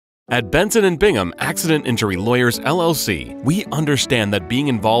At Benson Bingham Accident Injury Lawyers LLC, we understand that being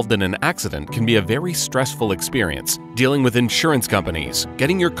involved in an accident can be a very stressful experience. Dealing with insurance companies,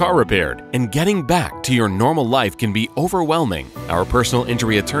 getting your car repaired, and getting back to your normal life can be overwhelming. Our personal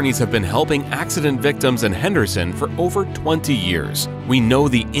injury attorneys have been helping accident victims in Henderson for over 20 years. We know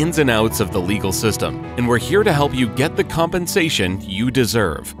the ins and outs of the legal system, and we're here to help you get the compensation you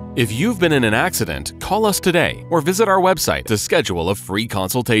deserve. If you've been in an accident, call us today or visit our website to schedule a free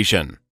consultation.